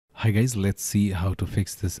Hi guys, let's see how to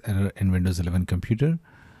fix this error in Windows 11 computer.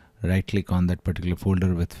 Right click on that particular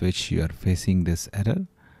folder with which you are facing this error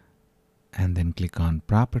and then click on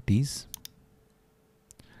Properties.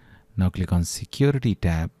 Now click on Security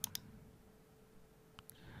tab.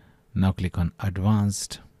 Now click on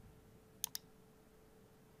Advanced.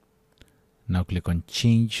 Now click on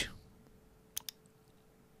Change.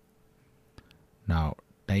 Now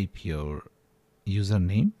type your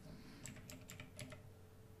username.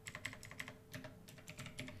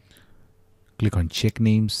 Click on Check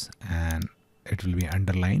Names and it will be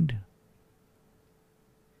underlined.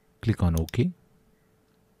 Click on OK.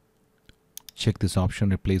 Check this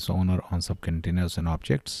option, replace owner on subcontainers and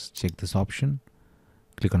objects. Check this option.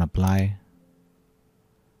 Click on Apply.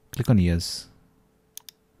 Click on Yes.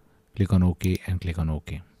 Click on OK and click on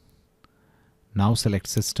OK. Now select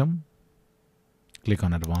System. Click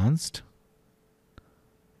on Advanced.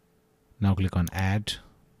 Now click on Add.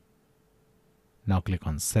 Now click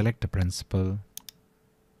on Select a Principal.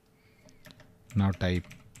 Now type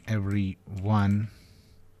everyone.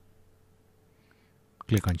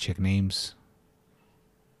 Click on Check Names.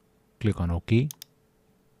 Click on OK.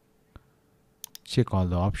 Check all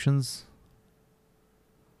the options.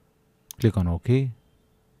 Click on OK.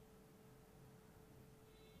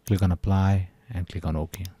 Click on Apply and click on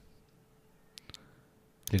OK.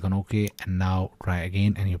 Click on OK and now try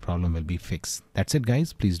again and your problem will be fixed. That's it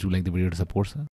guys. Please do like the video to support us.